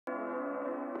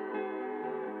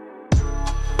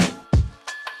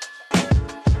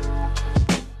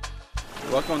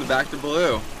Welcome to Back to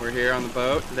Blue. We're here on the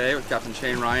boat today with Captain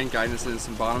Shane Ryan guiding us into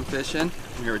some bottom fishing.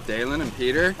 I'm here with Dalen and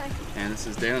Peter. Hi. And this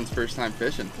is Dalen's first time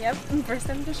fishing. Yep, first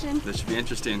time fishing. This should be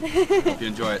interesting. Hope you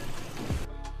enjoy it.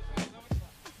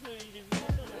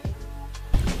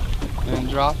 And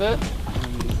drop it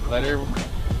and let her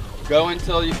go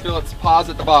until you feel its paws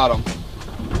at the bottom.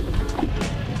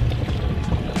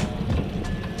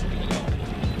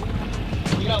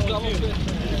 You got double fish.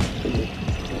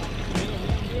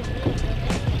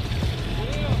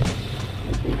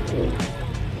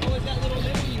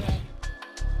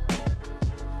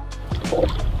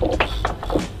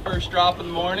 First drop in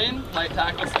the morning, light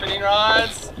tackle spinning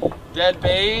rods, dead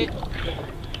bait.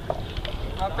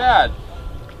 Not bad.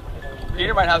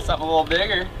 Peter might have something a little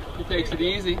bigger. He takes it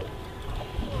easy.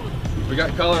 We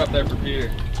got color up there for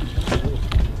Peter.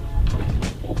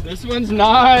 This one's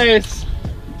nice.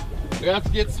 We have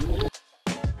to get some.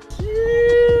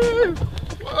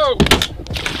 Whoa!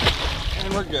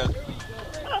 And we're good.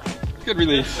 Good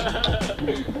release. There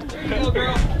you go,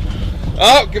 girl.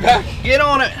 Oh, get back. Get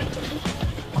on it.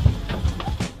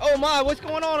 Oh my, what's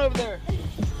going on over there?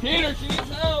 Peter, she needs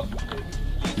help.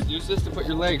 Use this to put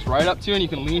your legs right up to and you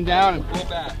can lean down and pull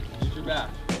back. Use your back.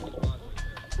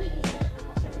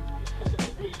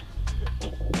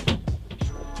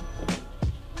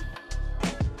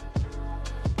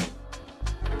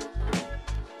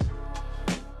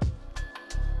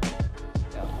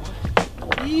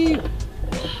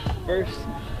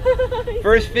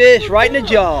 First fish right in the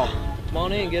jaw. Come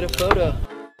on in, get a photo.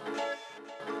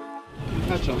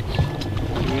 Touch them.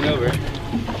 Lean over.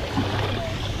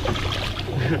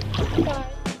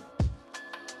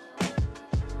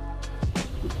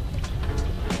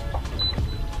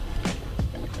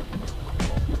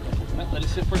 Let it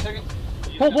sit for a second.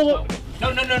 Pull, pull, pull.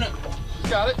 No.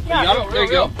 Got it. Yeah, got it. There you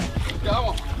go.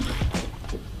 Got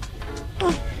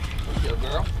one. Go,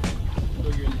 girl.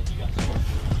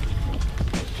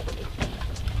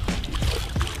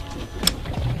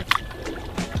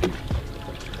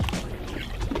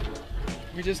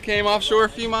 We just came offshore a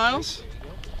few miles.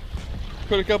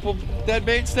 Put a couple dead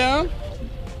baits down.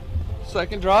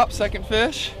 Second drop, second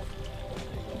fish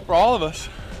for all of us.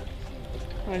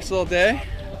 Nice little day.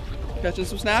 Catching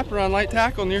some snapper on light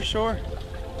tackle near shore.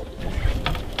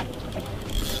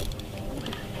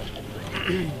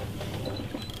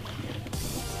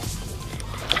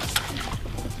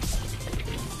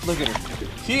 Look at her.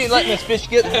 She ain't letting this fish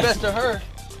get the best of her.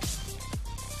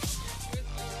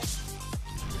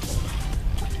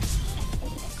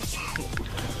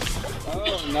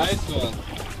 Oh, nice one.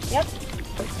 Yep.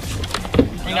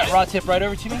 Bring that rod tip right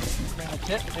over to me. Bring the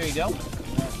tip. There you go. You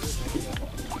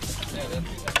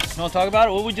want to talk about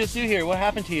it? What we just do here? What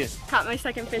happened to you? Caught my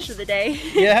second fish of the day.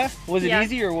 Yeah? Was it Yeah.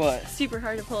 easy or what? Super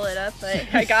hard to pull it up, but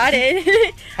I got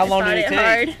it. How long did it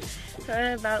take?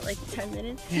 Hard. About like 10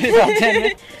 minutes. About 10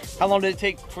 minutes? How long did it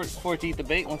take for it to eat the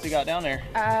bait once it got down there?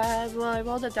 Well, I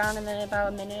rolled it down in about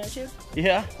a minute or two.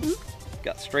 Yeah? Mm-hmm.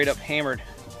 Got straight up hammered.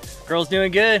 Girl's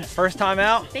doing good. First time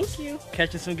out. Thank you.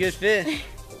 Catching some good fish.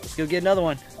 Let's go get another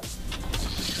one.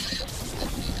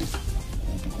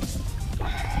 I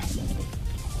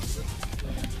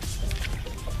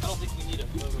don't think we need a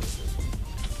photo.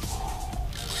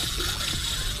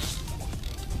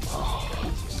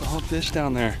 Oh, solid fish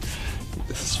down there.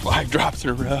 This is 5 drops in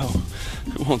a row.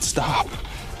 It won't stop.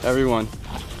 Everyone,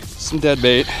 some dead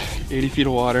bait, 80 feet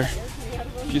of water,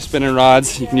 a few spinning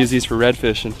rods. You can use these for red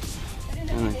fishing.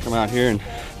 And then come out here and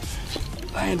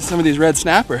land some of these red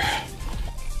snapper.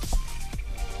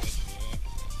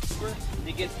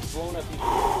 They get blown up.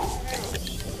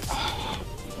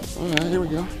 All right, here we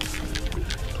go.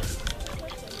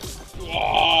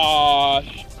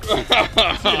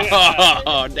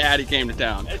 Oh, Daddy came to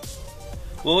town.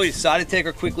 Well, we decided to take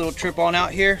our quick little trip on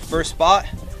out here. First spot,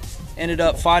 ended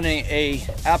up finding a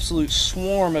absolute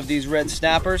swarm of these red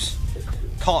snappers.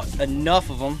 Caught enough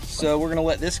of them, so we're gonna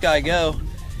let this guy go,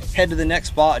 head to the next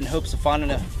spot in hopes of finding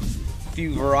a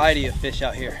few variety of fish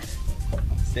out here.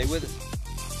 Stay with us.